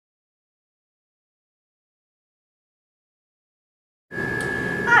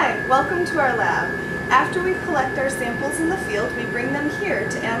Hi, welcome to our lab. After we collect our samples in the field, we bring them here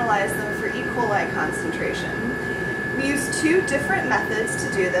to analyze them for E. coli concentration. We use two different methods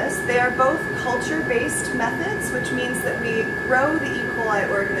to do this. They are both culture-based methods, which means that we grow the E. coli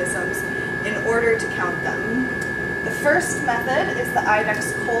organisms in order to count them. The first method is the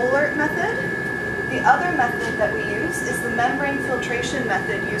IDEX CoalAlert method. The other method that we use is the membrane filtration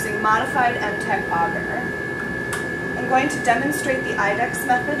method using modified MTEC agar. I'm going to demonstrate the IDEX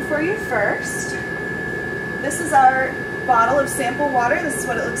method for you first. This is our bottle of sample water. This is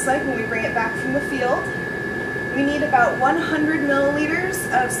what it looks like when we bring it back from the field. We need about 100 milliliters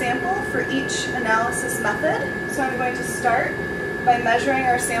of sample for each analysis method. So I'm going to start by measuring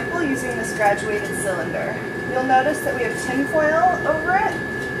our sample using this graduated cylinder. You'll notice that we have tinfoil over it.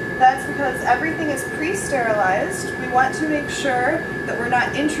 That's because everything is pre-sterilized. We want to make sure that we're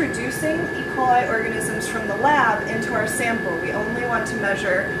not introducing E. coli organisms from the lab into our sample. We only want to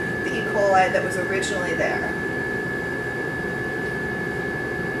measure the E. coli that was originally there.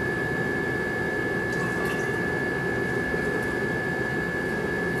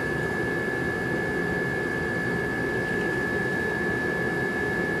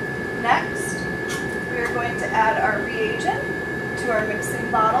 Next, we are going to add our reagent to our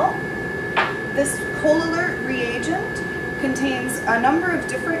mixing bottle. This CoalAlert reagent contains a number of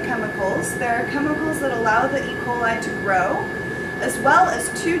different chemicals. There are chemicals that allow the E. coli to grow, as well as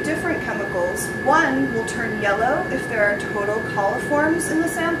two different chemicals. One will turn yellow if there are total coliforms in the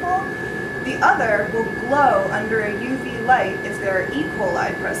sample. The other will glow under a UV light if there are E.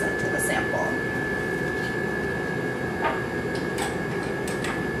 coli present in the sample.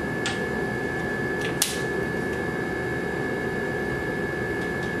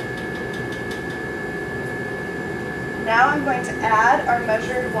 Now I'm going to add our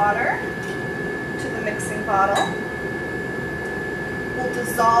measured water to the mixing bottle. We'll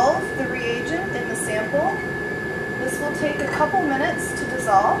dissolve the reagent in the sample. This will take a couple minutes to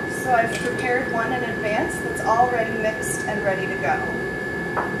dissolve, so I've prepared one in advance that's already mixed and ready to go.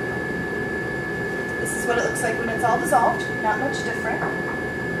 This is what it looks like when it's all dissolved, not much different.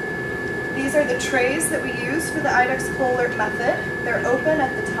 These are the trays that we use for the IDEX CoalAlert method. They're open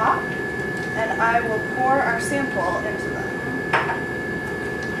at the top, and I will pour our sample into them.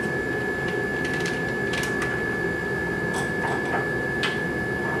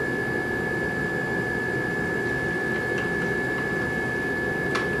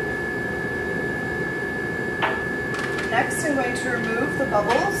 Next, I'm going to remove the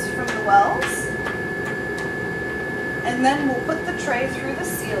bubbles from the wells, and then we'll put the tray through the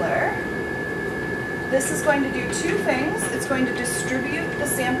sealer. This is going to do two things. It's going to distribute the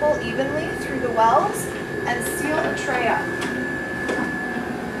sample evenly through the wells and seal the tray up.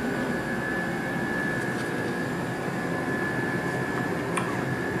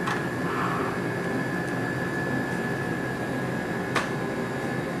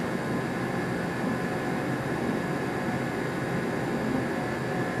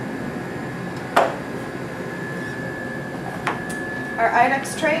 Our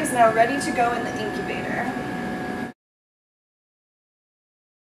IDEX tray is now ready to go in the incubator.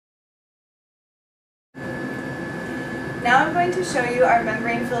 Now I'm going to show you our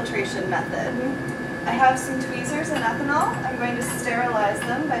membrane filtration method. I have some tweezers and ethanol. I'm going to sterilize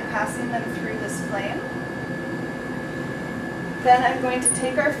them by passing them through this flame. Then I'm going to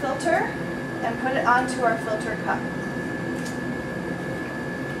take our filter and put it onto our filter cup.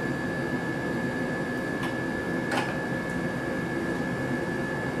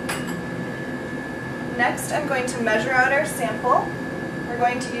 Next, I'm going to measure out our sample. We're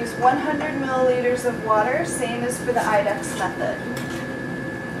going to use 100 milliliters of water, same as for the IDEX method.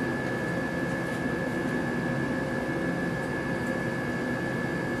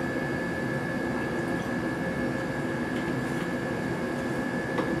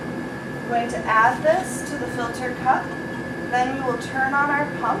 I'm going to add this to the filter cup. Then we will turn on our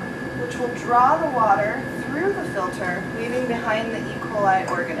pump, which will draw the water through the filter, leaving behind the E. coli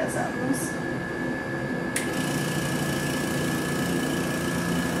organisms.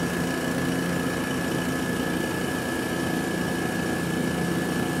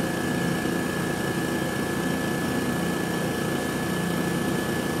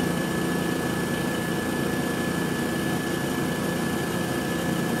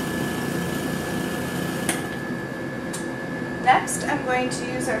 Next, I'm going to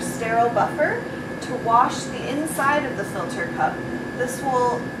use our sterile buffer to wash the inside of the filter cup. This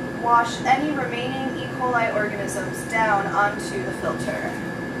will wash any remaining E. coli organisms down onto the filter.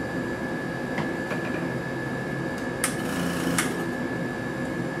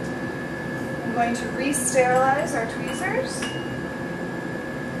 I'm going to re-sterilize our tweezers.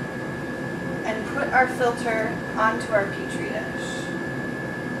 put our filter onto our Petri dish.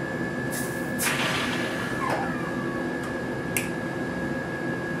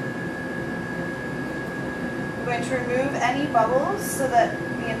 I'm going to remove any bubbles so that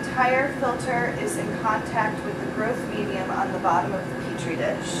the entire filter is in contact with the growth medium on the bottom of the Petri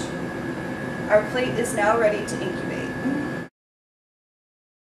dish. Our plate is now ready to incubate.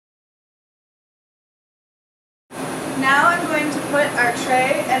 Now I'm going to put our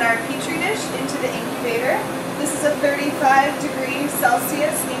tray and our Petri dish into the incubator. This is a 35°C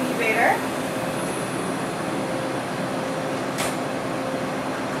incubator.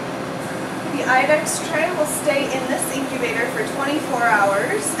 The IDEX tray will stay in this incubator for 24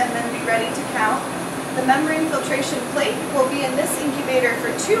 hours and then be ready to count. The membrane filtration plate will be in this incubator for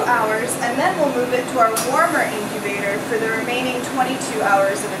 2 hours and then we'll move it to our warmer incubator for the remaining 22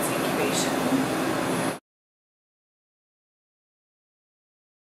 hours of its incubation.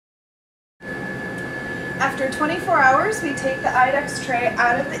 After 24 hours, we take the IDEX tray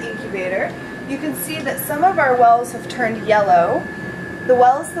out of the incubator. You can see that some of our wells have turned yellow. The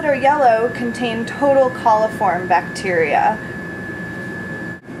wells that are yellow contain total coliform bacteria.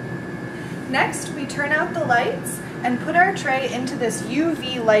 Next, we turn out the lights and put our tray into this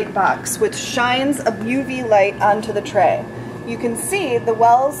UV light box, which shines a UV light onto the tray. You can see the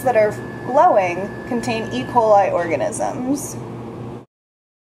wells that are glowing contain E. coli organisms.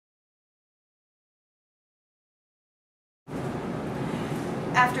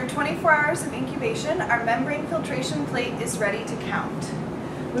 After 24 hours of incubation, our membrane filtration plate is ready to count.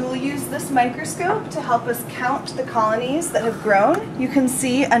 We will use this microscope to help us count the colonies that have grown. You can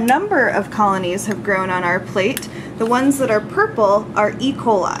see a number of colonies have grown on our plate. The ones that are purple are E.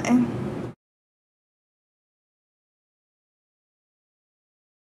 coli.